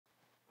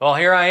Well,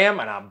 here I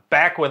am, and I'm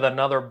back with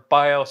another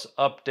BIOS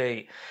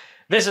update.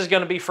 This is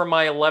going to be for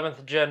my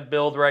 11th gen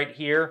build right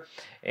here,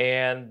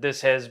 and this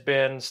has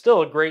been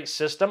still a great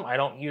system. I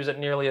don't use it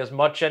nearly as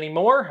much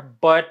anymore,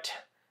 but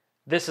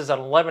this is an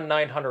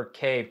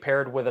 11900K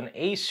paired with an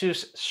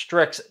Asus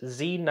Strix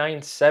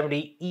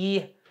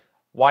Z590E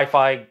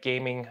Wi-Fi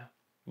gaming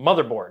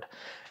motherboard,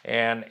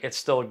 and it's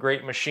still a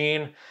great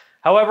machine.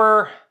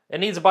 However, it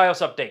needs a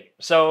BIOS update.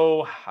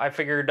 So I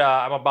figured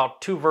I'm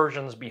about 2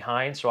 versions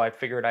behind, so I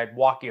figured I'd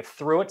walk you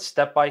through it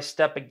step by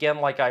step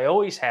again like I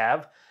always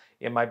have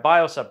in my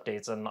BIOS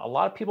updates. And a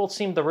lot of people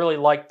seem to really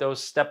like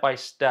those step by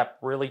step,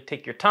 really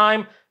take your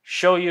time,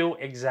 show you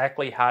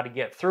exactly how to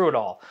get through it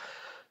all.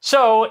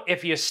 So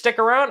if you stick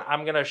around,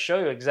 I'm gonna show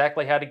you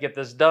exactly how to get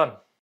this done.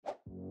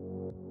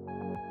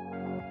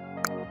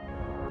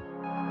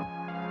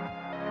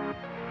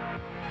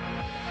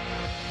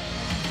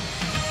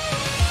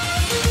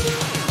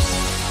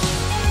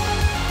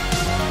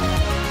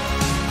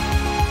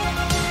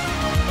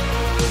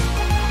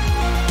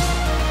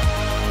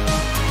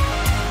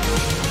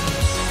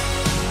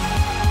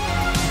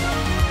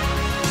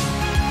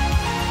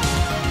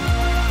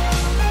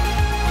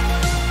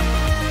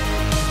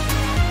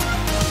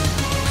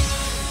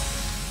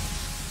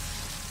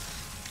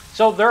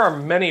 So there are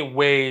many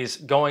ways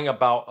going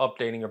about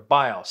updating your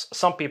BIOS.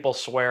 Some people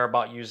swear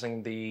about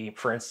using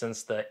for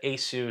instance, the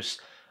Asus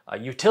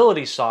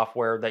utility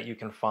software that you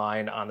can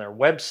find on their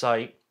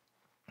website,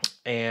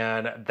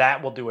 and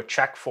that will do a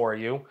check for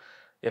you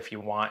if you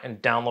want,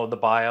 and download the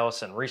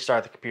BIOS and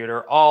restart the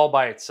computer all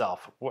by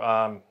itself.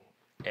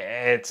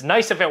 It's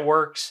nice if it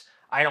works.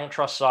 I don't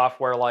trust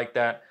software like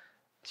that,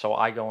 so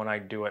I go and I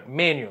do it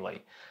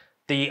manually.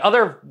 The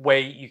other way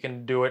you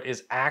can do it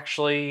is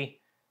actually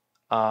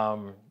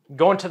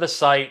going to the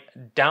site,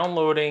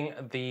 downloading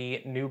the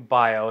new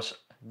BIOS,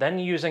 then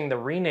using the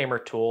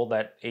renamer tool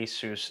that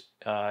Asus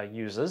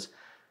uses.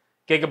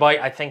 Gigabyte,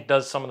 I think,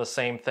 does some of the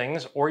same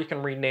things, or you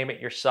can rename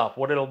it yourself.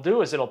 What it'll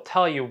do is it'll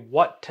tell you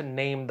what to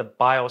name the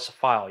BIOS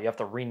file. You have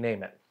to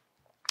rename it.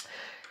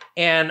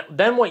 And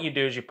then what you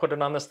do is you put it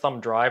on this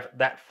thumb drive,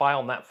 that file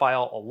and that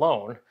file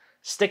alone,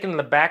 stick it in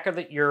the back of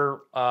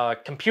your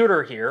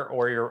computer here,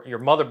 or your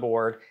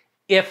motherboard,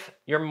 if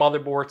your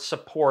motherboard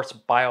supports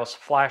BIOS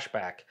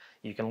flashback.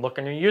 You can look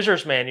in your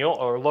user's manual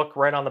or look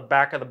right on the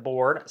back of the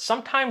board.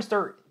 Sometimes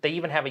they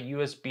even have a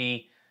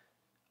USB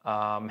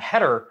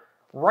header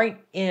right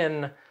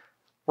on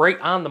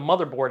the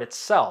motherboard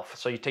itself.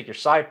 So you take your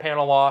side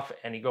panel off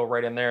and you go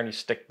right in there and you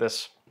stick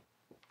this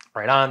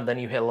right on. Then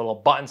you hit a little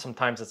button.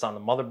 Sometimes it's on the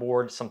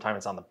motherboard, sometimes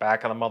it's on the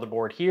back of the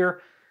motherboard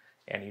here.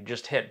 And you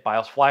just hit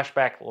BIOS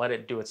flashback, let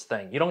it do its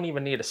thing. You don't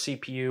even need a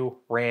CPU,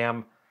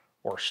 RAM,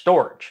 or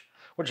storage,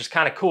 which is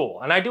kind of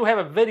cool. And I do have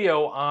a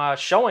video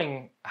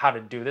showing how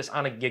to do this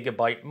on a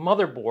Gigabyte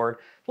motherboard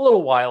a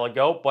little while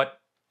ago, but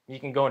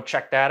you can go and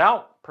check that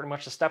out. Pretty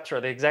much the steps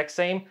are the exact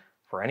same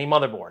for any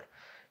motherboard.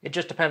 It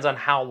just depends on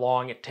how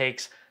long it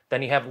takes.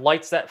 Then you have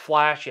lights that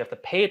flash. You have to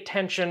pay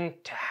attention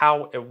to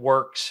how it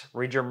works.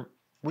 Read your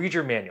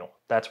manual.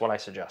 That's what I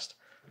suggest.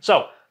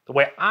 So the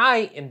way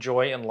I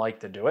enjoy and like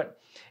to do it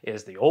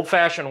is the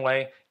old-fashioned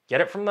way.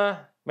 Get it from the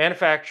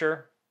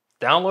manufacturer,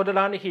 download it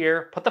onto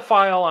here, put the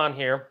file on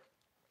here,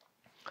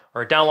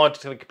 or download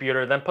it to the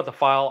computer, then put the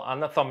file on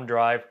the thumb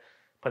drive,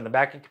 put it in the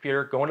back of the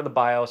computer, go into the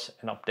BIOS,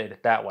 and update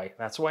it that way.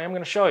 That's the way I'm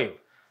going to show you.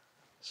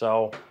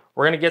 So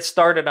we're going to get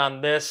started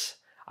on this.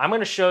 I'm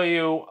going to show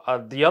you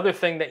the other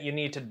thing that you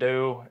need to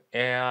do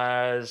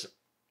is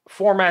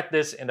format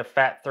this into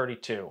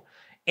FAT32.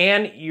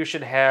 And you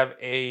should have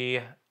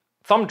a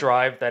thumb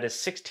drive that is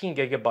 16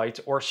 gigabytes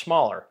or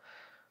smaller.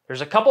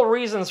 There's a couple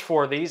reasons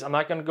for these. I'm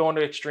not going to go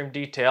into extreme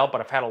detail,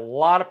 but I've had a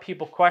lot of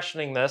people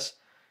questioning this,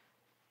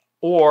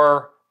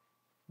 or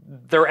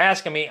they're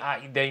asking me,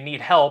 they need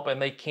help and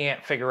they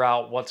can't figure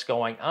out what's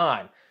going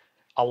on.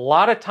 A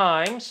lot of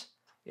times,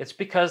 it's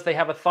because they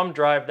have a thumb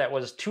drive that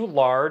was too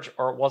large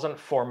or it wasn't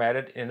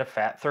formatted into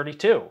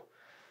FAT32.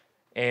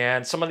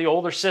 And some of the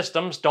older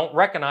systems don't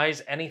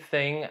recognize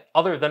anything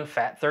other than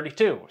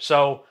FAT32.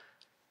 So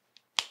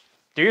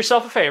do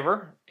yourself a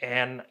favor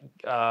and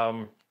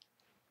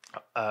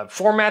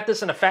format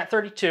this in a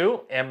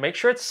FAT32 and make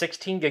sure it's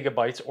 16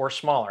 gigabytes or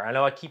smaller. I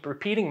know I keep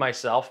repeating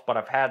myself, but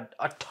I've had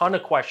a ton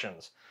of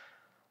questions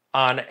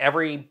on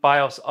every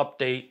BIOS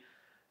update.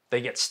 They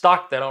get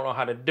stuck, they don't know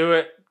how to do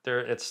it.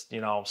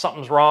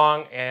 Something's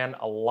wrong, and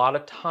a lot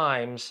of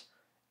times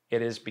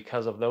it is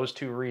because of those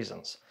 2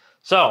 reasons.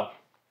 So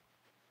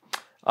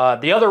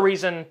the other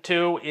reason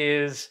too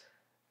is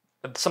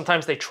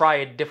sometimes they try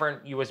a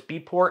different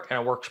USB port and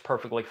it works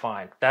perfectly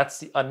fine.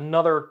 That's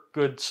another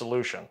good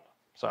solution.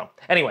 So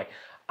anyway,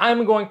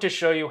 I'm going to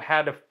show you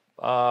how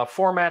to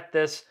format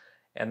this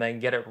and then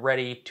get it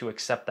ready to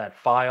accept that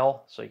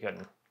file so you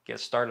can get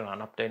started on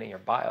updating your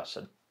BIOS.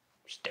 So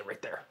stay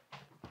right there.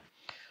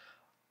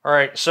 All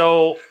right,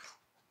 so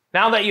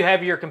now that you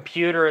have your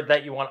computer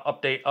that you want to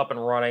update up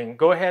and running,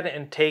 go ahead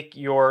and take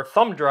your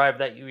thumb drive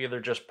that you either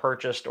just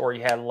purchased or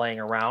you had laying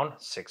around,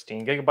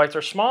 16 gigabytes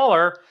or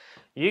smaller.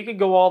 You could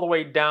go all the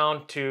way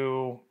down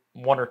to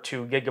 1 or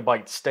 2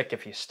 gigabyte stick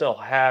if you still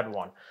had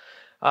one.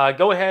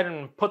 Go ahead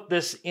and put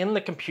this in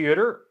the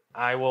computer.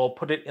 I will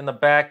put it in the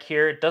back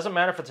here. It doesn't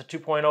matter if it's a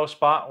 2.0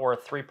 spot or a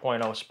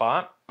 3.0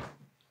 spot.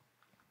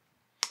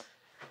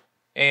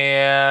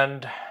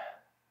 And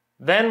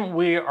then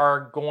we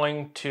are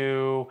going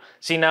to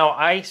see, now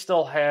I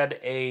still had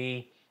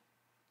an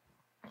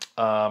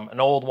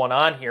old one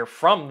on here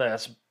from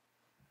this.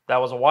 That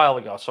was a while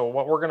ago. So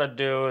what we're going to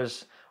do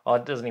is, well,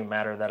 it doesn't even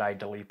matter that I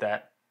delete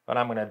that, but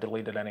I'm going to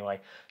delete it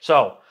anyway.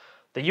 So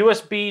the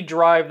USB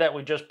drive that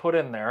we just put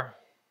in there,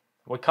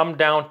 we come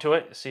down to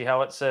it. See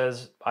how it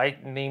says, I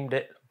named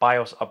it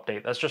BIOS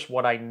update. That's just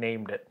what I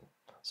named it.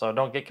 So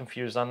don't get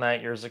confused on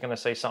that. Yours is going to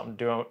say something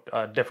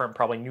different,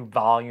 probably new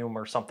volume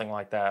or something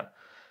like that.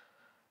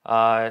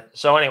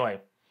 So anyway,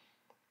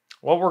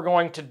 what we're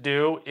going to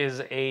do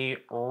is a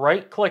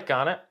right click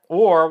on it,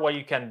 or what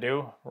you can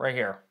do right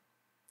here.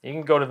 You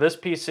can go to this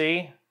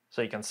PC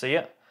so you can see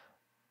it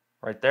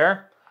right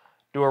there.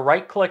 Do a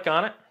right click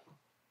on it,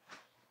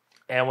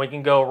 and we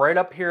can go right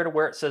up here to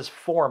where it says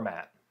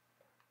format.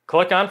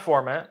 Click on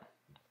format,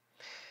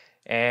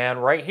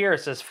 and right here it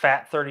says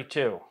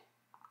FAT32.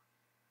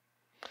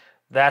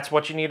 That's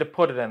what you need to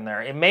put it in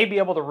there. It may be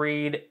able to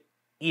read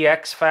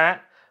exFAT,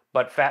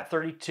 but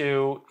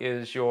FAT32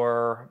 is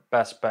your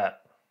best bet.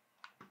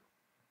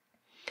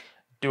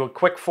 Do a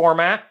quick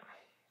format.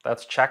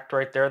 That's checked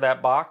right there,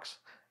 that box.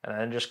 And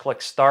then just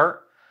click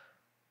start.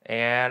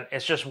 And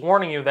it's just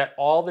warning you that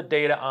all the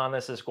data on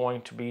this is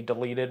going to be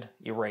deleted,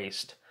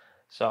 erased.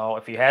 So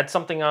if you had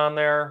something on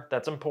there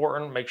that's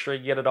important, make sure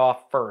you get it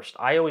off first.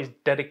 I always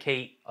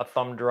dedicate a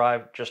thumb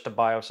drive just to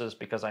BIOSes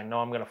because I know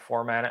I'm going to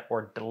format it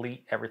or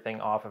delete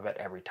everything off of it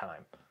every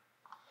time.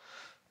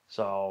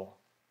 So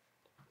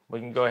we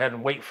can go ahead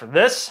and wait for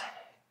this.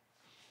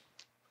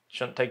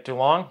 Shouldn't take too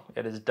long.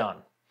 It is done.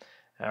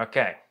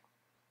 Okay.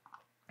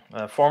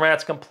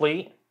 Format's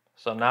complete.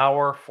 So now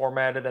we're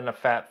formatted in a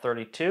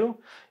FAT32.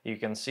 You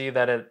can see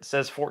that it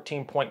says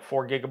 14.4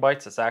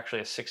 gigabytes. It's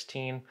actually a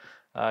 16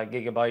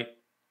 gigabyte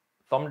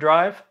thumb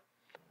drive.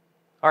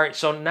 All right,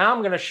 so now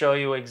I'm going to show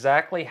you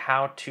exactly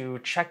how to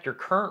check your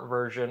current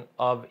version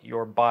of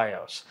your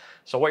BIOS.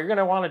 So what you're going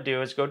to want to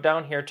do is go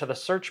down here to the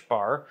search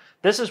bar.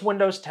 This is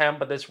Windows 10,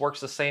 but this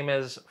works the same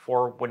as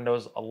for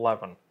Windows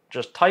 11.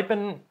 Just type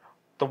in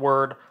the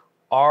word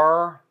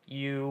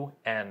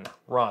RUN,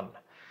 run.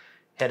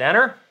 Hit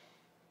enter.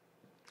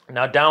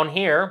 Now down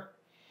here,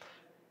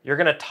 you're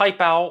going to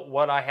type out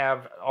what I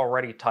have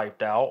already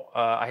typed out.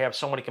 I have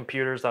so many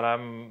computers that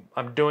I'm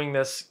doing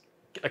this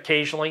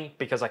occasionally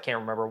because I can't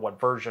remember what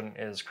version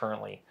is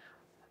currently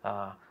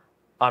on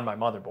my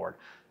motherboard.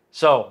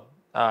 So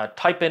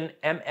type in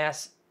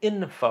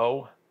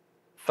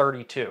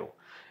MSInfo32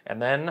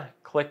 and then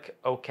click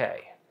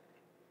OK.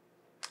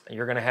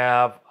 You're going to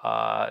have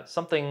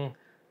something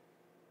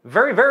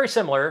very, very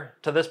similar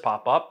to this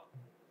pop-up.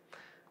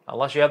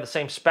 Unless you have the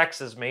same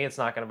specs as me, it's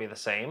not going to be the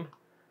same.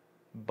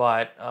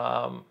 But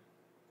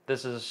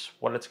this is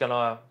what it's going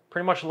to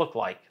pretty much look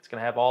like. It's going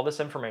to have all this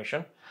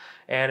information.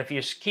 And if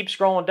you keep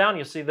scrolling down,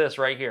 you'll see this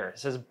right here. It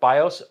says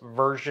BIOS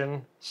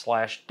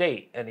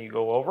version/date. And you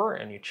go over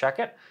and you check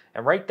it.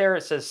 And right there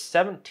it says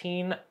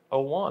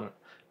 1701,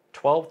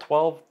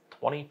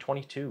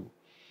 12/12/2022.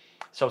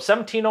 So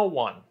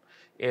 1701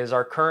 is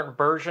our current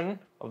version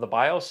of the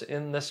BIOS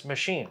in this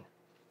machine.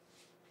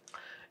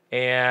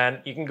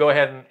 And you can go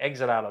ahead and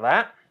exit out of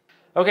that.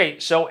 Okay,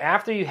 so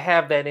after you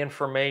have that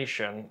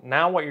information,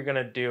 now what you're going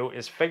to do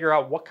is figure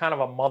out what kind of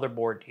a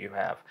motherboard do you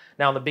have.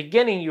 Now in the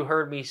beginning you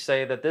heard me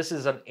say that this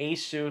is an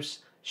Asus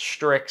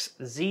Strix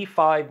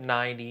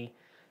Z590,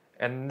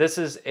 and this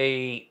is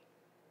a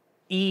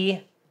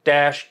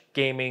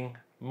E-gaming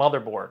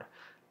motherboard.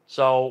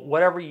 So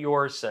whatever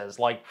yours says,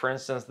 like for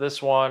instance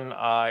this one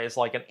is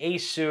like an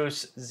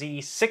Asus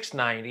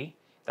Z690,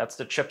 that's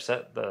the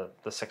chipset, the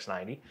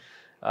 690.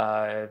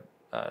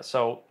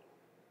 So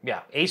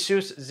yeah,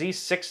 Asus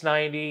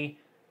Z690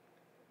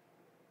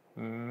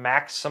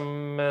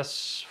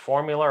 Maximus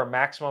Formula or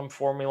Maximum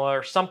Formula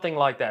or something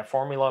like that.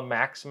 Formula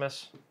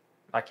Maximus,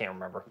 I can't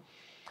remember.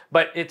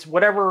 But it's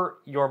whatever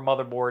your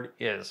motherboard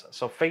is.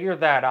 So figure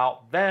that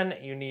out. Then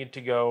you need to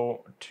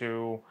go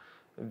to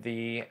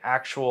the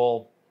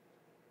actual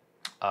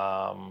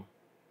website.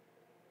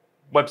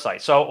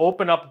 So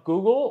open up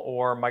Google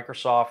or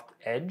Microsoft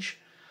Edge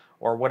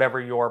or whatever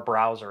your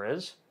browser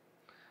is.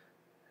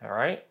 All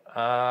right.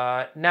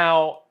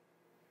 Now,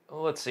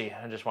 let's see.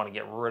 I just want to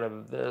get rid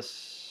of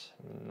this.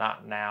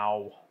 Not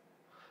now.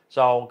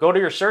 So go to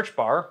your search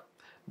bar.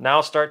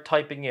 Now start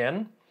typing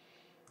in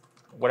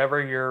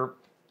whatever your.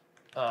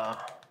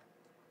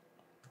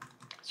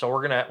 So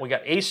we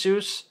got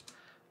Asus.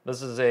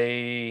 This is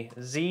a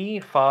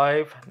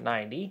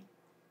Z590.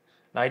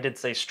 Now I did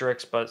say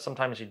Strix, but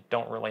sometimes you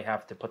don't really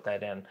have to put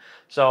that in.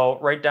 So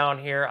right down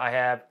here I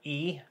have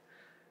E.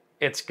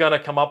 It's gonna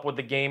come up with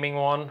the gaming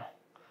one.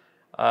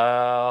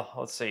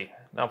 Let's see.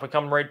 Now if we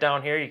come right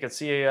down here, you can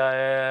see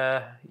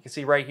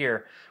right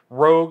here,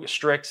 Rogue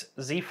Strix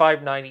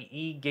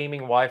Z590E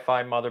Gaming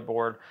Wi-Fi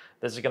Motherboard.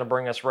 This is going to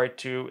bring us right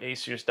to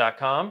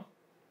asus.com.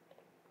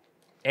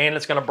 and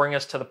it's going to bring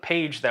us to the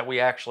page that we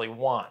actually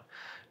want.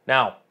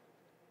 Now,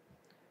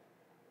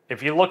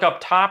 if you look up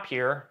top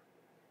here,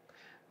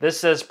 this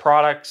says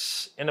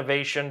products,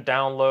 innovation,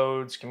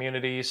 downloads,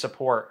 community,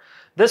 support.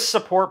 This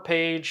support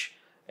page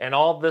and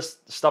all this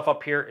stuff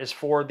up here is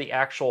for the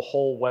actual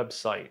whole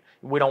website.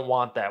 We don't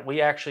want that.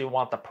 We actually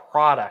want the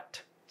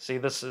product. See,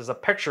 this is a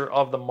picture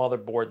of the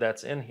motherboard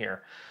that's in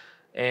here.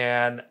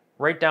 And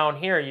right down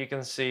here, you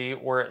can see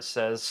where it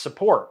says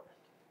support.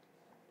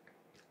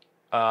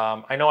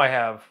 I know I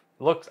have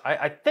looked,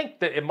 I think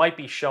that it might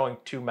be showing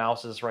 2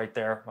 mouses right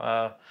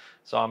there.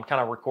 So I'm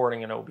kind of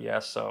recording in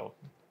OBS, so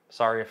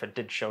sorry if it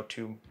did show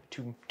two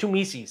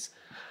mices.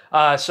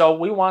 So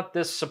we want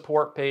this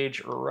support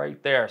page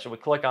right there. So we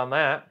click on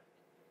that.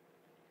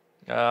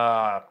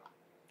 Got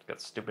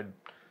stupid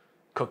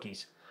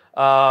cookies.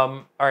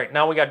 All right,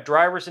 now we got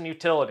drivers and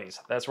utilities.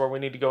 That's where we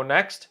need to go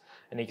next.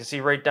 And you can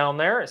see right down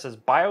there, it says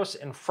BIOS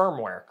and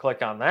firmware.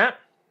 Click on that.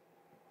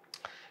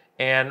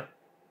 And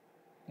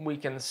we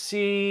can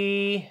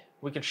see,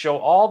 we can show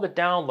all the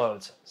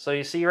downloads. So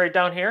you see right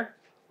down here,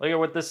 look at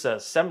what this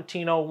says,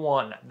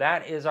 1701.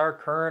 That is our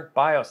current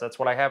BIOS. That's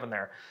what I have in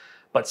there.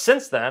 But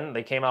since then,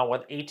 they came out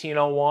with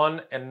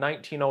 1801 and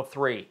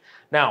 1903.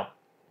 Now,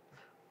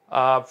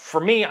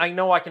 for me, I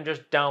know I can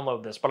just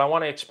download this, but I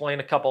want to explain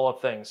a couple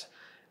of things.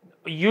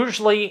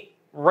 Usually,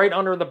 right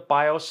under the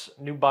BIOS,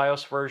 new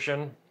BIOS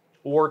version,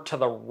 or to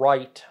the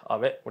right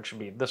of it, which would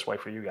be this way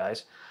for you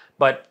guys,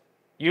 but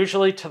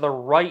usually to the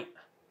right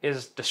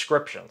is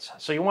descriptions.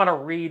 So you want to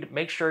read,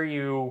 make sure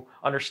you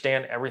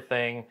understand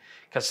everything,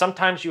 because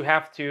sometimes you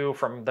have to,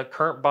 from the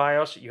current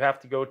BIOS, you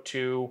have to go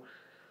to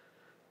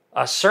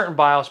a certain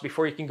BIOS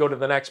before you can go to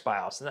the next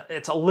BIOS.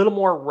 It's a little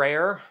more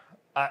rare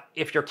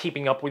if you're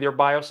keeping up with your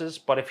BIOSes,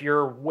 but if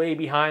you're way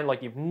behind,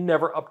 like you've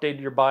never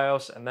updated your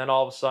BIOS, and then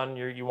all of a sudden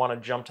you want to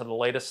jump to the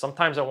latest,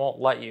 sometimes it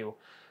won't let you,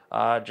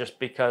 just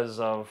because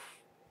of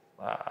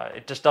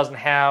it just doesn't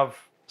have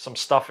some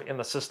stuff in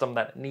the system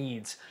that it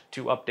needs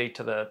to update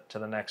to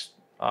the next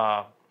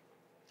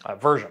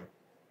version.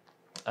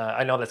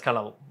 I know that's kind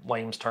of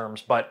lame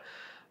terms, but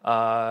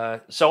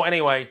so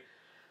anyway,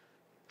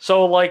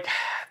 so like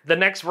the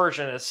next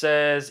version, it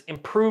says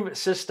improve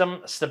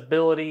system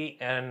stability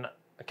and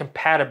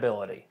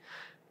compatibility.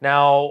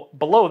 Now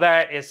below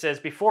that it says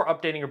before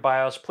updating your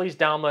BIOS, please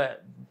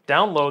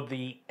download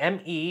the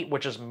ME,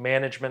 which is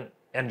Management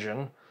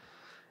Engine,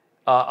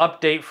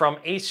 update from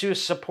Asus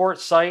support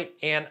site,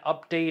 and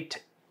update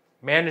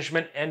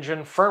Management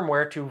Engine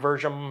firmware to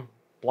version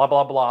blah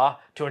blah blah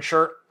to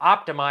ensure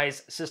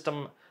optimized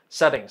system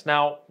settings.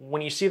 Now,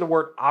 when you see the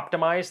word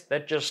optimized,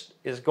 that just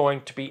is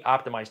going to be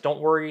optimized. Don't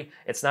worry,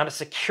 it's not a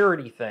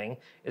security thing.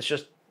 It's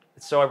just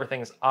so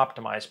everything's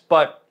optimized.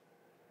 But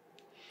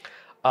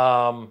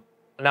now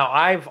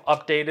I've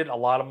updated a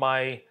lot of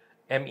my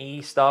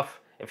ME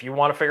stuff. If you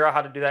want to figure out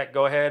how to do that,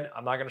 go ahead.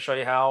 I'm not going to show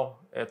you how.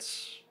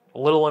 It's a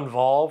little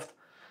involved.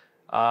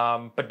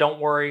 But don't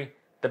worry,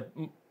 the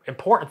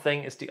important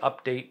thing is to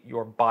update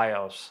your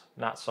BIOS,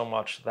 not so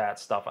much that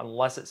stuff,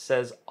 unless it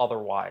says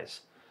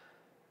otherwise.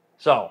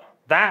 So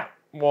that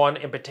one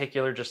in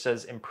particular just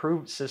says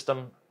improved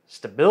system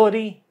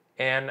stability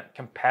and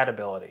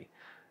compatibility.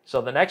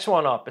 So the next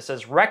one up, it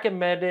says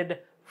recommended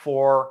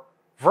for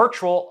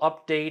virtual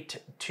update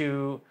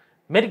to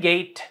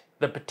mitigate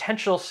the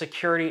potential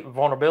security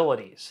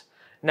vulnerabilities.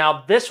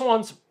 Now this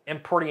one's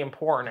pretty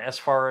important as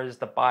far as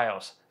the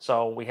BIOS.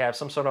 So we have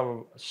some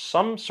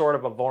sort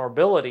of a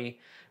vulnerability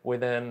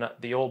within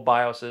the old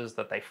BIOSes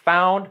that they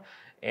found,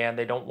 and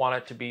they don't want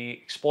it to be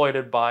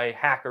exploited by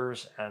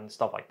hackers and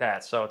stuff like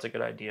that. So it's a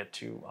good idea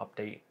to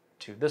update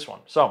to this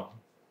one. So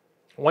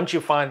once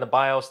you find the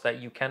BIOS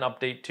that you can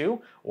update to,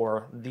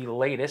 or the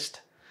latest,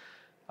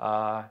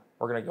 we're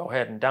going to go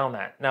ahead and down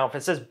that. Now, if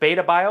it says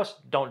beta BIOS,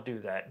 don't do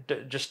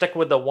that. Just stick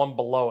with the one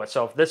below it.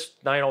 So if this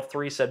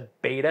 903 said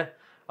beta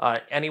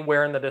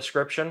anywhere in the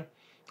description,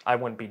 I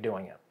wouldn't be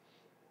doing it.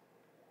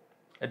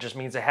 It just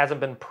means it hasn't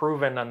been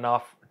proven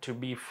enough to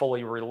be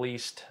fully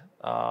released.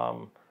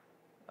 Not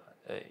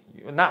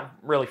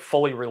really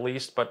fully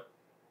released, but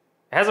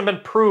it hasn't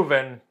been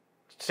proven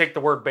to take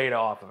the word beta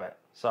off of it.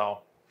 So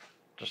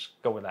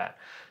just go with that.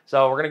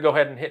 So we're going to go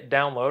ahead and hit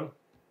download.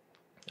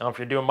 Now, if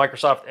you're doing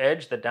Microsoft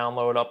Edge, the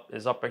download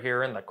is up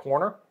here in the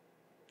corner.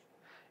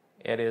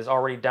 It is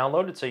already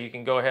downloaded, so you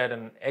can go ahead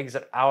and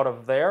exit out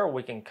of there.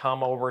 We can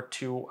come over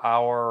to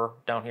our,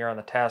 down here on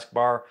the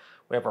taskbar,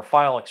 we have our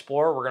File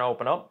Explorer we're going to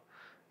open up.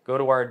 Go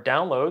to our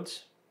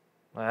downloads.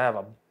 I have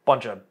a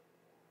bunch of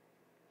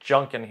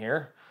junk in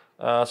here.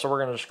 So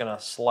we're just going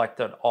to select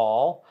it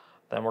all.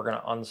 Then we're going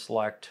to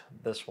unselect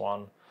this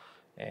one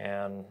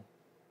and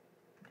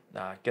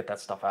get that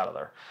stuff out of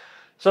there.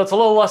 So it's a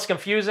little less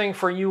confusing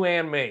for you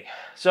and me.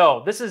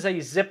 So this is a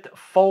zipped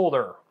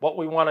folder. What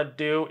we want to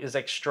do is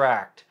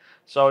extract.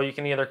 So you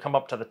can either come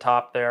up to the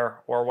top there,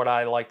 or what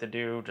I like to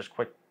do, just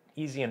quick,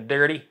 easy and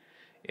dirty,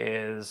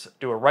 is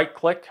do a right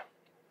click,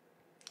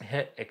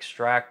 hit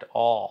extract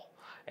all.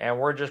 And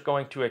we're just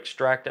going to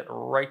extract it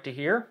right to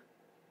here.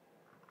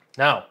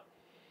 Now,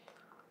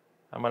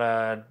 I'm going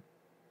to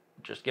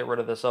just get rid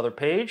of this other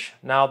page.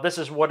 Now this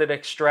is what it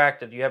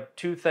extracted. You have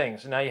two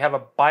things. Now you have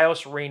a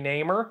BIOS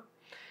renamer.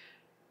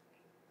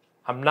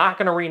 I'm not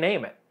going to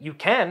rename it. You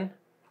can.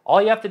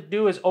 All you have to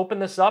do is open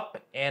this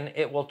up and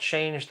it will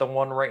change the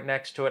one right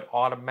next to it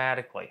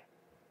automatically,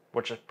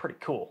 which is pretty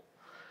cool.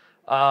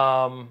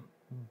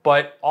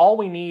 But all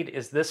we need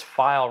is this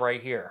file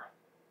right here.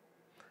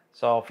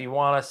 So if you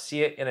want to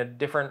see it in a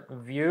different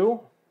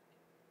view,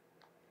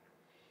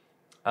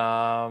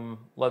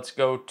 let's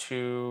go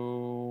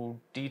to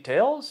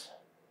details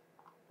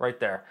right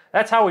there.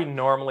 That's how we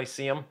normally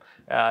see them.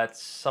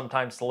 It's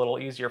sometimes a little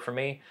easier for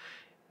me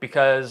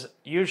because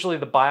usually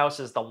the BIOS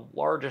is the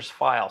largest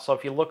file. So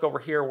if you look over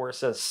here where it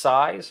says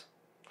size,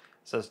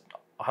 it says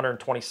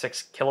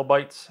 126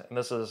 kilobytes, and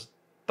this is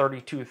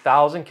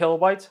 32,000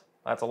 kilobytes.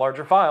 That's a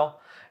larger file,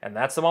 and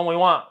that's the one we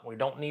want. We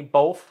don't need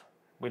both.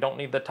 We don't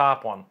need the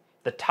top one.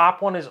 The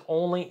top one is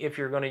only if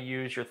you're going to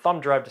use your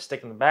thumb drive to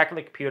stick in the back of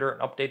the computer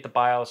and update the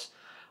BIOS.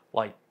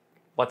 Like,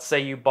 let's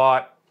say you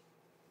bought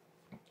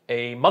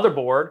a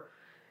motherboard,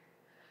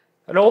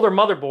 an older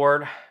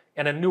motherboard,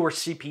 and a newer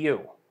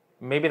CPU.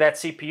 Maybe that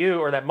CPU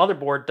or that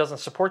motherboard doesn't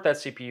support that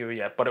CPU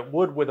yet, but it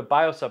would with a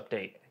BIOS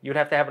update. You'd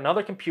have to have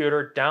another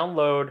computer,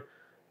 download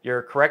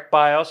your correct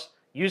BIOS,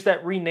 use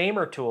that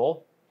renamer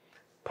tool,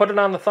 put it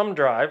on the thumb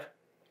drive,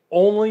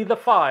 only the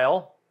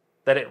file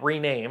that it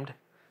renamed,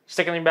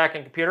 stick it in your back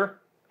end computer,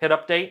 hit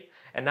update,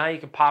 and now you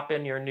can pop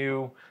in your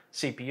new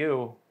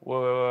CPU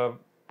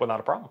without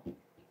a problem.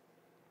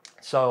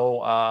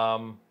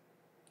 So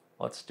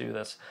let's do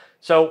this.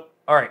 So,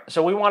 all right,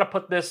 so we want to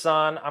put this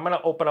on. I'm going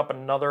to open up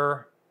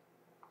another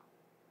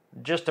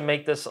just to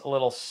make this a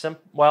little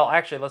simple. Well,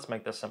 actually, let's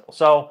make this simple.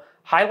 So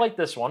highlight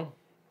this one,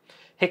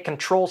 hit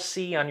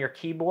Control-C on your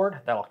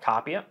keyboard. That'll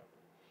copy it.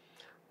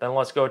 Then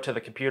let's go to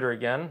the computer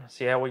again.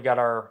 See how we got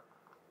our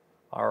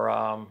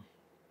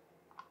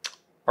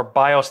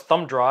BIOS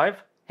thumb drive.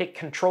 Hit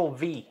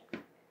Control-V.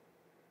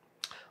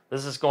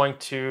 This is going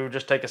to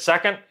just take a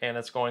second, and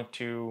it's going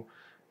to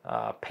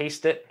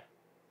paste it,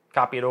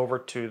 copy it over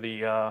to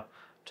the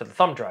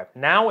thumb drive.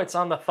 Now it's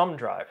on the thumb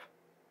drive.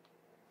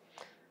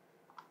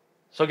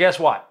 So guess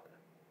what?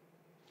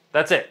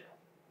 That's it.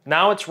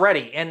 Now it's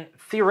ready, and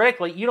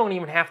theoretically, you don't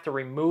even have to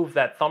remove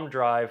that thumb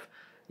drive.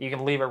 You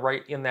can leave it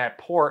right in that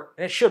port,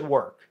 and it should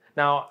work.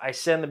 Now, I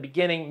said in the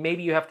beginning,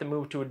 maybe you have to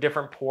move to a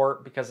different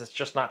port because it's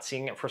just not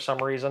seeing it for some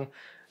reason.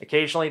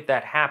 Occasionally,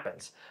 that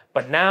happens.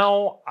 But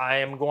now, I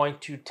am going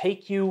to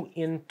take you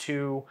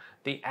into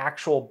the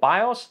actual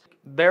BIOS.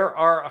 There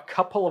are a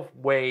couple of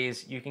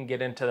ways you can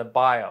get into the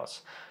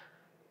BIOS.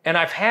 And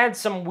I've had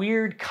some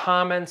weird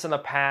comments in the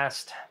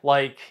past,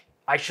 like,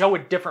 I show a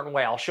different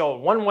way. I'll show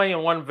it one way in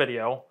one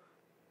video,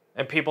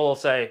 and people will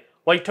say,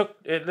 well,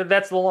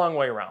 that's the long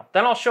way around.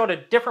 Then I'll show it a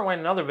different way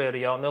in another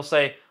video, and they'll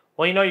say,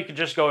 well, you know, you could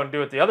just go and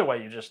do it the other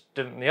way you just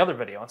did it in the other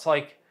video. It's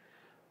like,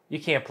 you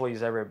can't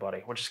please everybody,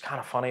 which is kind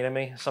of funny to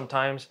me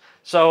sometimes.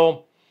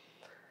 So,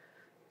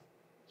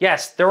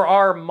 yes, there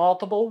are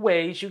multiple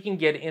ways you can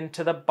get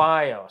into the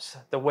BIOS.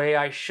 The way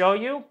I show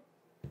you,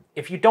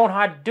 if you don't know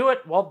how to do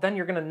it, well, then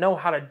you're going to know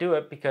how to do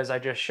it because I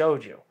just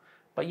showed you.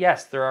 But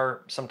yes, there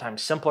are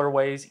sometimes simpler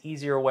ways,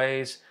 easier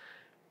ways.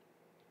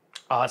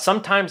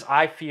 Sometimes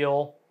I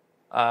feel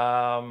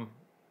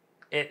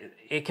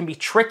it can be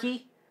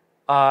tricky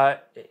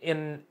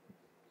in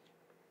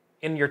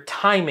your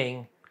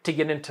timing to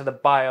get into the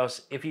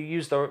BIOS if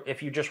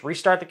you just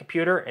restart the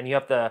computer and you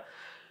have to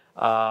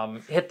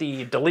hit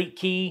the delete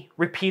key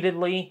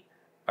repeatedly,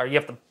 or you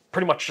have to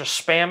pretty much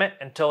just spam it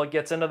until it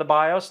gets into the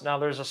BIOS. Now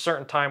there's a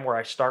certain time where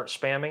I start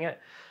spamming it.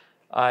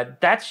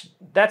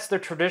 That's the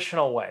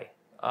traditional way.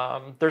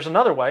 There's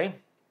another way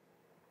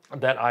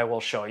that I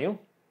will show you.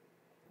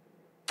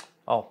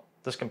 Oh,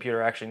 this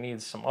computer actually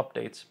needs some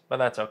updates, but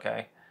that's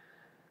okay.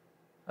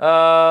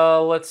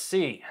 Let's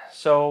see.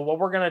 So what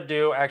we're going to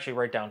do, actually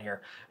right down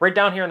here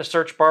in the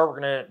search bar,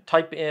 we're going to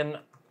type in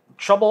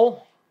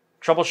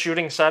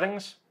troubleshooting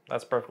settings.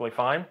 That's perfectly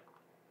fine.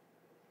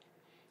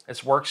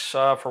 This works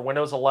for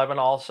Windows 11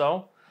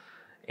 also.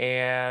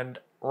 And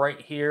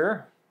right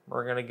here,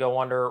 we're going to go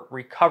under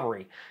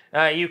recovery.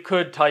 You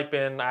could type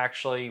in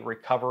actually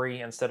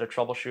recovery instead of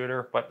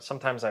troubleshooter, but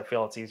sometimes I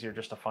feel it's easier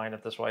just to find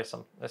it this way.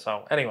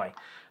 So anyway,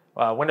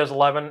 Windows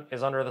 11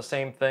 is under the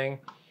same thing.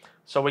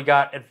 So we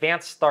got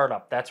advanced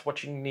startup. That's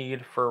what you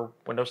need for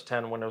Windows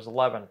 10, Windows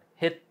 11.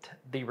 Hit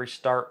the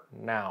restart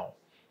now.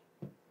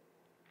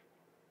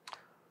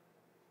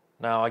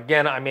 Now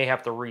again, I may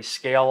have to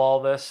rescale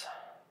all this.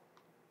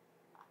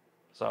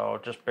 So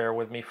just bear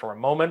with me for a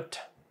moment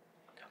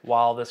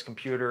while this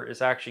computer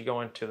is actually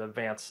going to the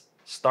advanced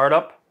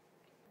startup.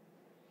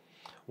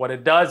 What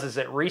it does is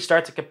it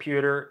restarts the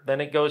computer,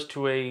 then it goes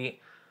to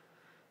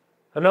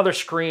another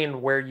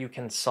screen where you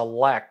can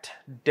select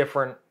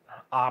different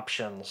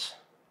options.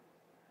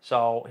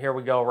 So here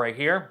we go right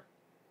here.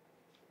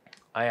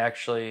 I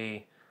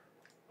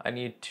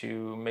need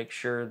to make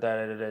sure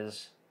that it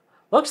is,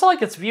 looks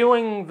like it's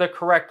viewing the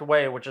correct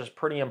way, which is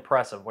pretty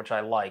impressive, which I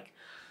like.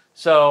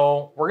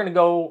 So we're going to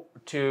go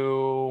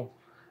to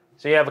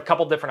So you have a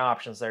couple different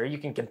options there. You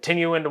can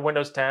continue into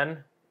Windows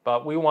 10,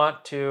 but we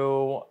want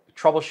to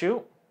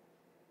troubleshoot.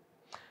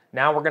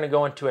 Now we're going to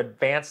go into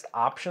advanced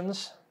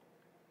options.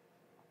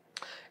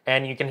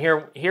 And you can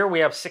here we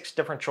have 6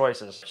 different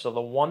choices. So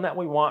the one that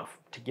we want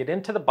to get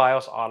into the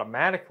BIOS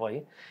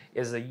automatically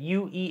is the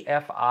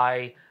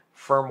UEFI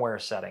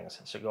firmware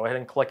settings. So go ahead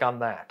and click on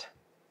that.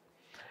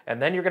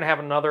 And then you're going to have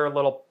another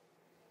little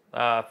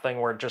thing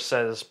where it just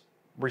says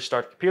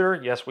restart the computer.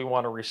 Yes, we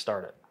want to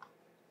restart it.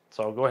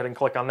 So go ahead and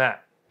click on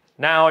that.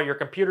 Now your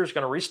computer is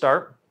going to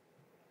restart.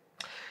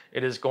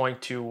 It is going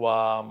to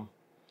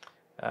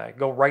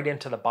go right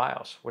into the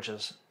BIOS, which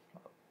is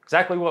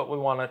exactly what we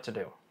want it to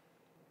do.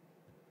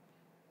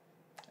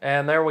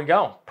 And there we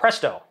go,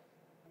 presto.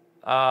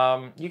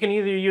 You can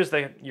either use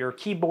your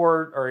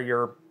keyboard or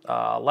your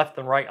left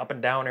and right, up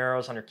and down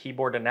arrows on your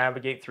keyboard to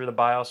navigate through the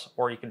BIOS,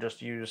 or you can just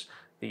use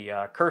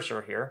the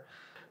cursor here.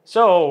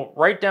 So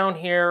right down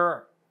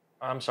here,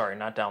 I'm sorry,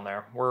 not down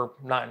there. We're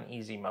not in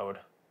easy mode.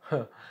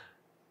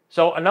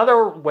 So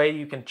another way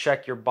you can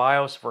check your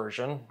BIOS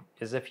version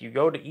is if you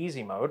go to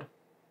easy mode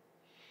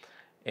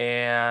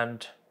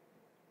and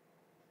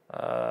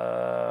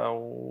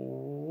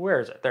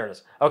where is it? There it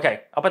is.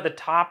 Okay, up at the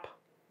top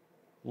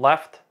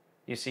left,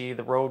 you see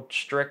the road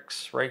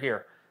Strix right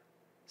here.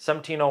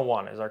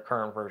 1701 is our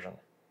current version.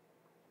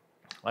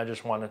 I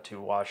just wanted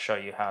to show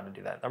you how to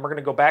do that. Then we're going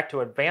to go back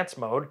to advanced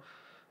mode,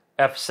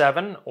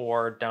 F7,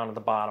 or down at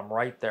the bottom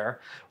right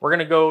there. We're going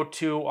to go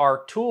to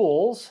our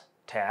tools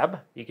tab.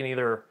 You can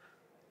either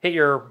hit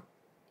your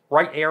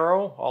right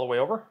arrow all the way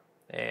over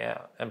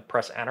and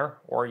press enter,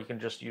 or you can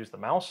just use the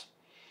mouse.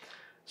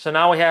 So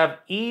now we have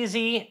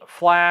Easy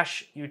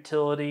Flash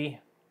Utility,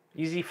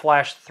 Easy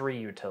Flash 3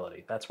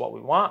 Utility. That's what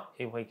we want.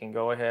 We can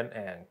go ahead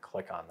and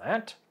click on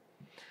that.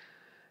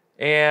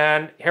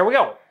 And here we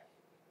go.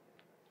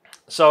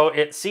 So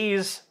it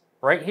sees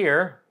right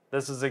here,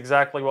 this is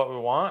exactly what we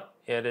want.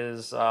 It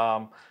is,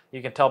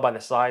 you can tell by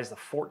the size, the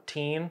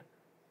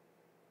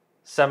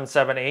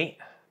 14778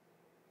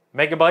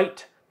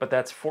 megabyte, but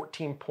that's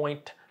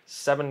 14.7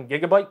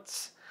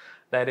 gigabytes.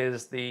 That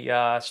is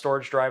the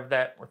storage drive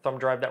or thumb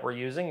drive that we're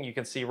using. You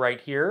can see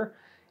right here,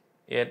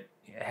 it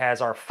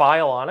has our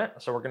file on it.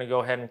 So we're going to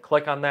go ahead and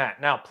click on that.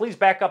 Now, please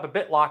back up a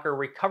BitLocker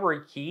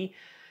recovery key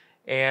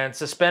and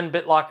suspend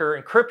BitLocker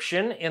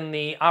encryption in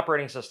the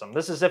operating system.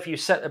 This is if you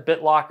set a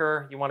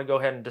BitLocker, you want to go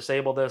ahead and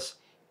disable this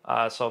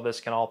so this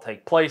can all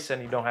take place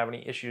and you don't have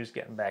any issues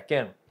getting back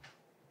in.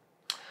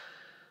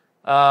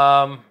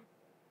 So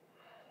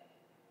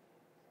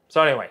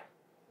anyway,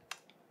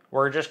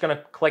 we're just going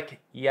to click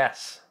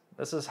yes.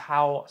 This is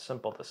how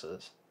simple this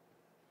is.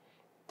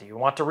 Do you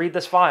want to read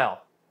this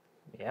file?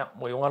 Yeah,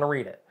 we want to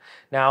read it.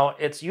 Now,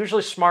 it's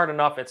usually smart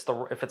enough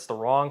if it's the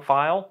wrong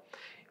file,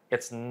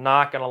 it's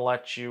not going to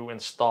let you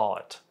install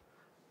it.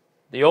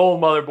 The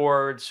old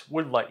motherboards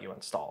would let you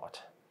install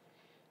it.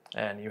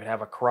 And you'd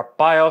have a corrupt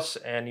BIOS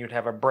and you'd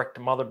have a bricked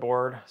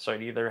motherboard, so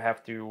you'd either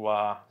have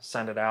to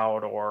send it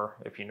out, or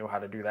if you knew how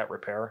to do that,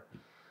 repair.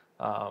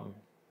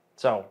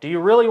 So, do you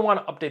really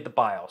want to update the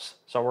BIOS?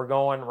 So we're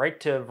going right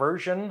to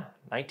version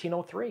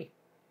 1903.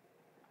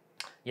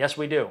 Yes,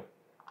 we do.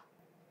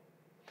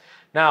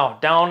 Now,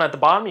 down at the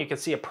bottom, you can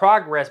see a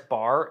progress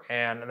bar,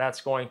 and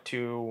that's going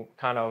to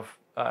kind of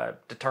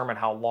determine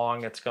how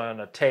long it's going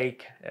to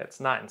take. It's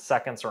not in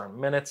seconds or in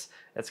minutes.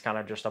 It's kind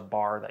of just a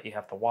bar that you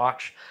have to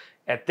watch.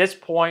 At this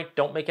point,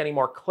 don't make any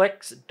more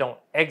clicks. Don't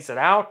exit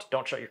out.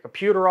 Don't shut your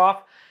computer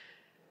off.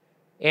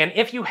 And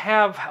if you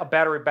have a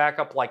battery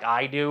backup like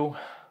I do,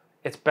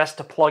 it's best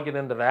to plug it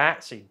into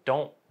that so you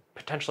don't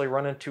potentially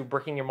run into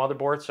bricking your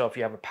motherboard. So if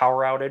you have a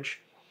power outage,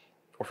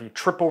 or if you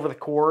trip over the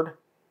cord,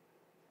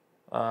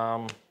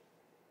 and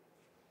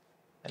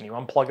you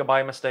unplug it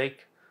by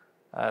mistake,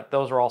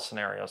 those are all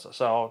scenarios.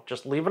 So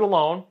just leave it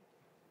alone,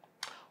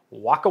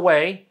 walk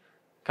away,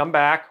 come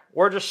back,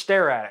 or just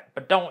stare at it.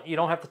 But you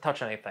don't have to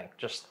touch anything.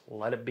 Just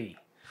let it be.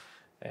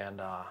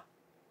 And I'll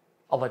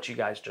let you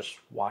guys just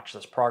watch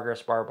this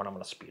progress bar, but I'm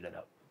going to speed it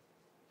up.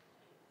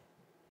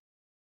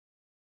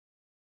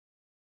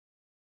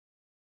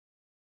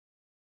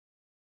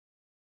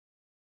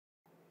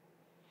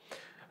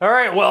 All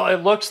right, well,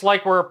 it looks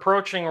like we're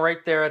approaching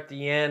right there at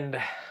the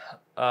end.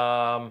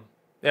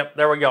 Yep,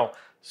 there we go.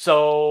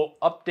 So,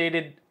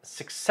 updated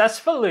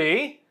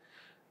successfully.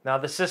 Now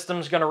the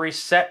system's going to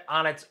reset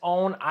on its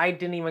own. I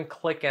didn't even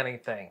click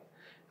anything.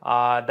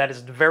 That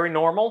is very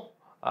normal,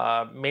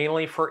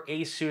 mainly for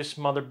Asus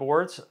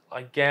motherboards.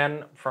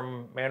 Again,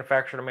 from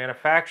manufacturer to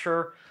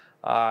manufacturer,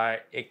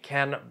 it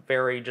can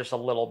vary just a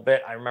little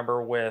bit. I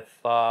remember with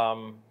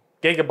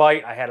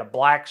Gigabyte, I had a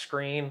black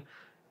screen.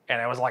 And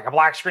it was like a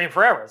black screen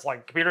forever. It's like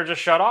the computer just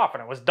shut off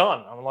and it was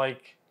done. I'm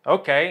like,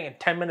 okay. And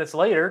 10 minutes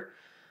later,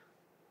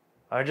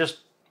 I just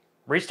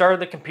restarted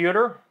the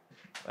computer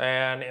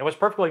and it was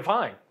perfectly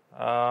fine.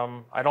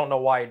 I don't know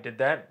why it did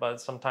that,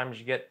 but sometimes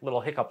you get little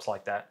hiccups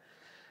like that.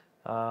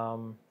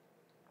 Now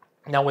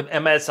with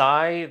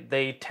MSI,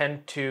 they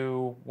tend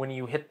to, when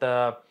you hit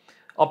the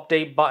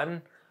update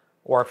button,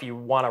 or if you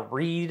want to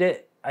read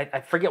it,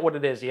 I forget what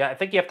it is. Yeah, I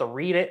think you have to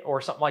read it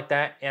or something like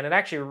that, and it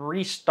actually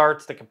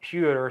restarts the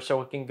computer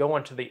so it can go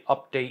into the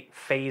update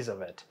phase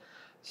of it.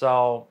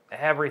 So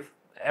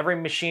every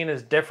machine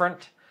is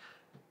different.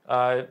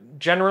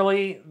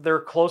 Generally, they're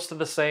close to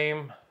the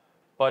same,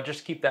 but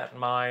just keep that in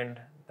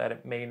mind that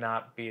it may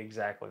not be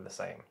exactly the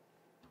same.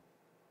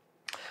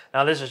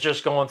 Now, this is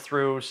just going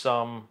through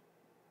some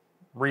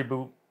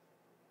reboot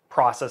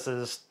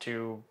processes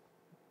to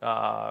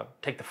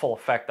take the full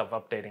effect of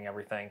updating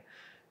everything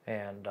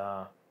and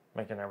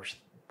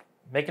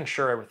making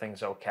sure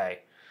everything's okay.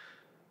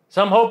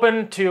 So I'm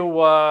hoping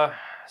to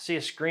see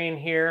a screen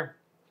here.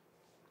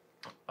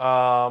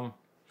 It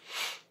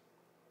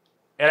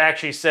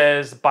actually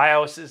says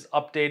BIOS is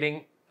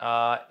updating.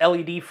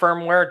 LED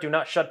firmware, do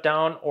not shut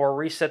down or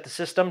reset the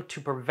system to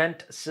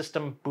prevent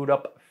system boot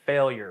up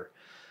failure.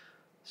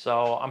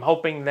 So I'm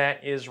hoping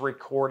that is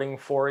recording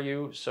for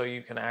you so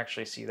you can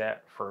actually see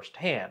that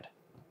firsthand.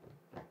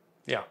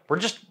 Yeah, we're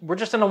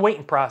just in a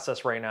waiting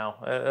process right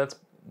now.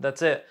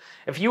 That's it.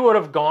 If you would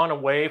have gone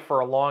away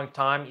for a long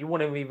time, you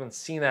wouldn't have even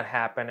seen that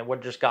happen. It would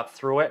have just got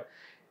through it.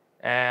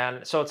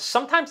 And so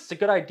sometimes it's a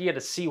good idea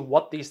to see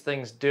what these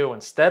things do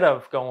instead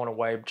of going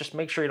away. Just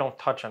make sure you don't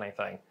touch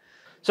anything.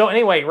 So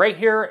anyway, right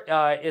here,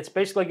 it's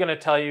basically going to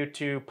tell you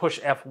to push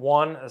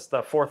F1. It's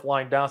the fourth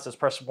line down. It says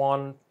press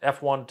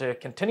F1 to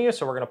continue.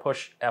 So we're going to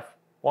push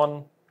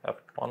F1.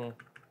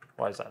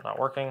 Why is that not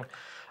working?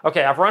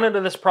 Okay, I've run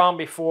into this problem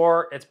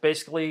before.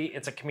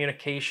 It's a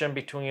communication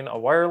between a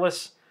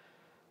wireless.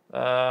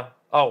 And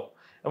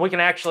you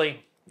can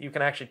actually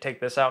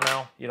take this out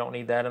now. You don't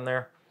need that in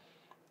there.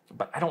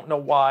 But I don't know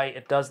why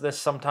it does this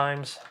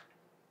sometimes.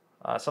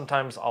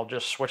 Sometimes I'll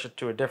just switch it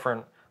to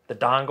the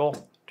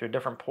dongle to a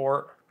different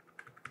port.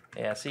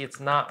 Yeah, see, it's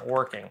not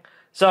working.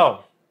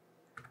 So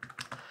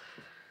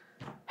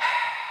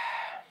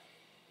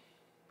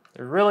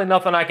there's really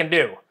nothing I can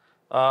do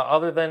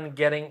other than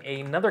getting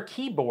another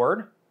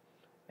keyboard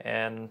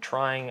and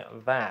trying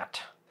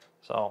that.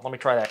 So let me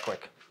try that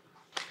quick.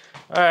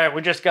 All right,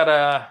 we just got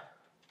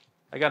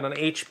I got an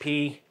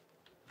HP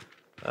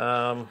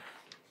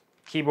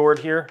keyboard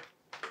here.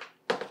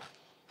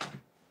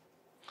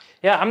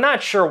 Yeah, I'm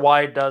not sure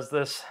why it does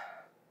this.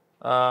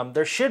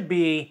 There should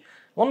be,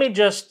 let me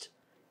just,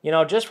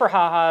 just for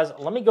ha-has,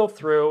 let me go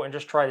through and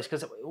just try this.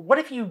 Because what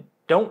if you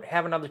don't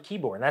have another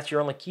keyboard and that's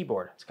your only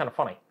keyboard? It's kind of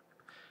funny.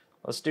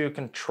 Let's do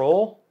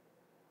Control.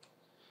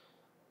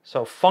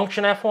 So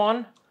Function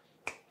F1.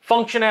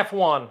 Function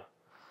F1.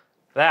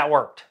 That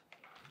worked.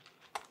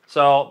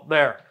 So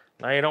there.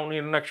 Now you don't need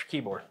an extra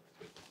keyboard.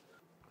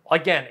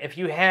 Again, if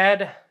you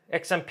had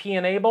XMP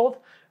enabled,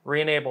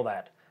 re-enable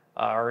that.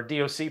 Or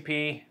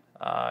DOCP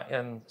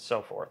and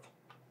so forth.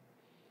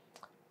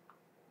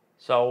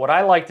 So what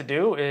I like to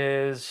do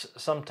is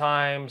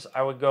sometimes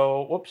I would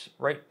go,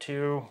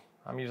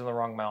 I'm using the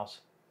wrong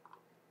mouse.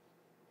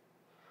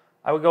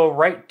 I would go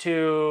right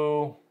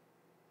to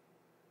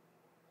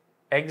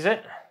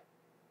exit,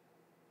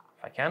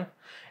 if I can.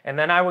 And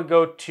then I would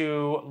go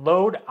to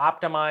load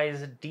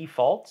optimize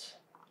defaults,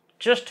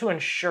 just to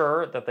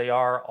ensure that they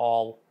are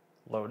all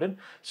loaded.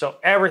 So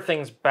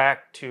everything's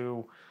back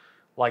to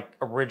like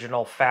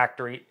original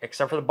factory,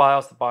 except for the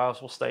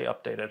BIOS will stay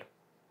updated.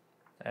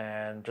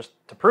 And just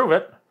to prove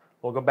it,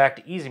 we'll go back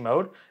to easy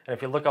mode. And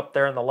if you look up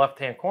there in the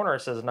left-hand corner,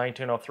 it says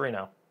 1903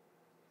 now.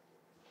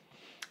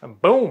 And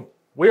boom,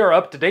 we are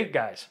up to date,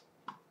 guys.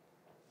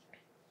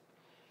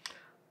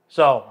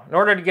 So in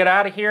order to get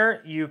out of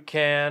here, you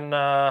can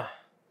do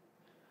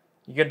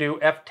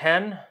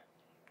F10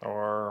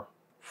 or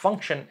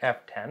function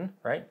F10,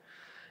 right?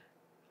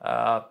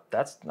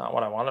 That's not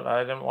what I wanted.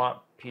 I didn't want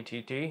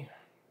PTT.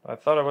 I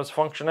thought it was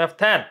function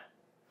F10.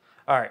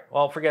 All right,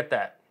 well, forget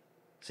that.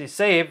 See,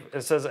 save,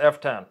 it says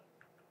F10.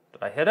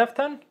 Did I hit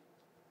F10?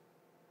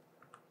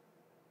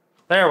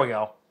 There we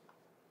go.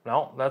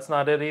 No, that's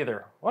not it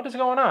either. What is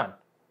going on?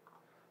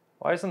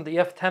 Why isn't the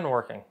F10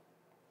 working?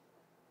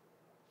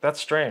 That's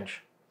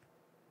strange.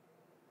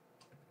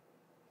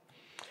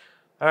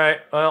 All right,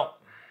 well.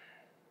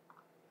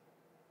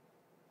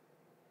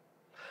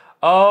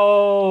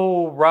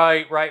 Oh,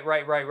 right.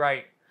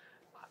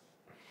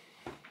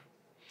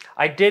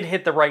 I did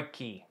hit the right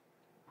key.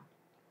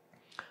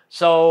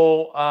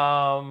 So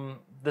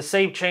the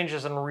save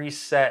changes and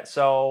reset.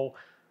 So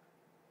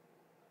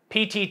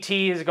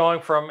PTT is going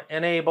from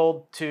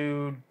enabled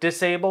to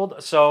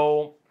disabled.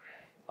 So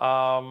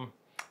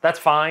that's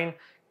fine,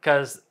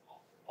 because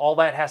all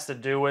that has to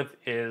do with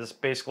is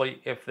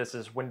basically if this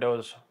is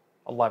Windows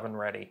 11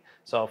 ready.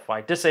 So if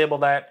I disable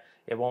that,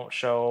 it won't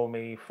show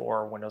me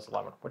for Windows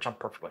 11, which I'm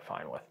perfectly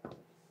fine with.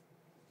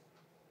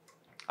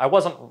 I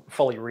wasn't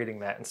fully reading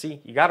that. And see,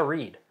 you got to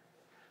read.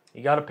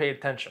 You got to pay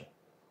attention.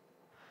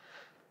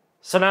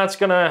 So now it's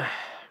going to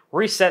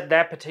reset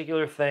that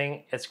particular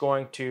thing. It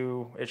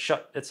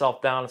shut itself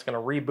down. It's going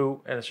to reboot,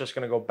 and it's just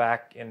going to go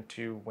back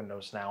into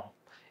Windows now.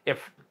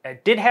 If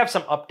it did have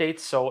some updates,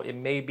 so it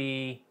may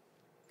be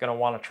going to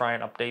want to try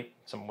and update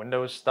some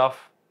Windows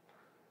stuff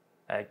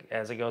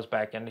as it goes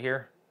back into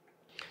here.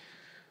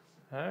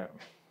 All right,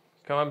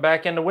 coming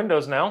back into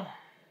Windows now.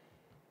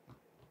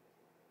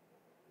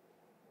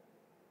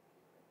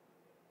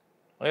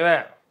 Look at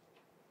that.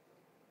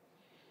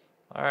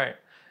 All right.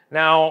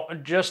 Now,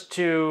 just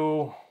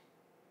to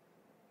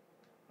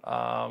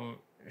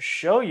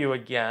show you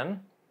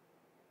again.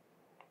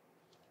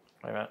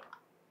 Wait a minute.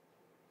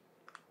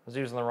 I was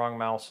using the wrong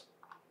mouse.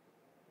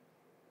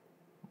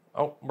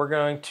 Oh, we're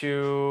going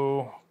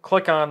to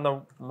click on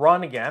the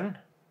run again.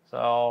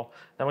 So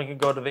then we can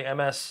go to the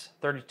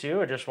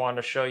MS32. I just wanted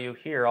to show you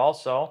here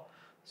also.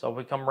 So if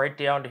we come right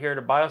down to here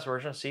to BIOS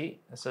version, see,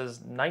 it says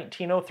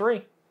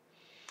 1903.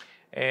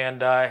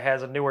 And it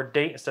has a newer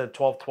date instead of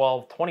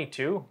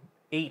 12/12/22,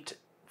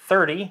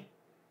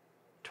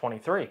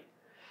 8/30/23.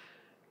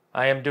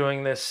 I am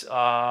doing this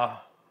on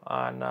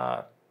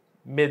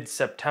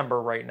mid-September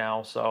right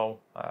now, so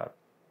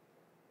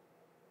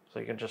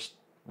you can just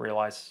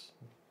realize,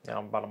 you know,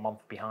 I'm about a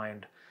month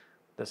behind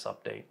this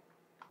update.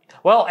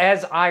 Well,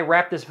 as I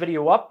wrap this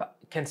video up,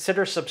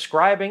 consider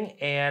subscribing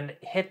and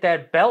hit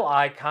that bell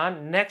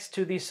icon next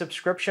to the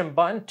subscription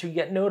button to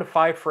get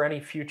notified for any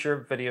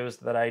future videos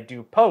that I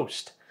do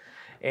post.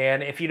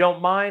 And if you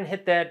don't mind,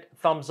 hit that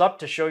thumbs up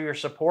to show your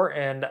support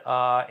and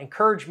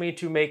encourage me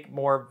to make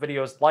more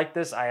videos like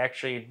this. I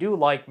actually do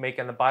like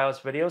making the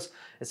BIOS videos.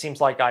 It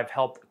seems like I've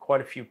helped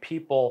quite a few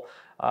people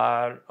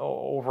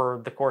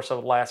over the course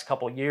of the last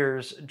couple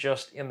years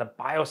just in the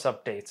BIOS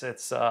updates.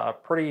 It's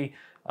pretty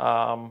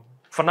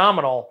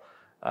phenomenal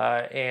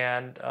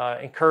and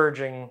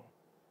encouraging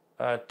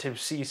to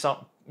see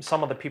some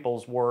of the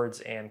people's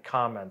words and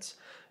comments.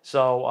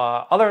 So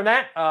other than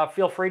that,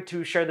 feel free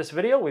to share this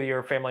video with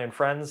your family and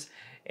friends.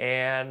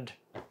 And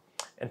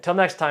until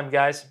next time,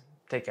 guys,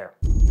 take care.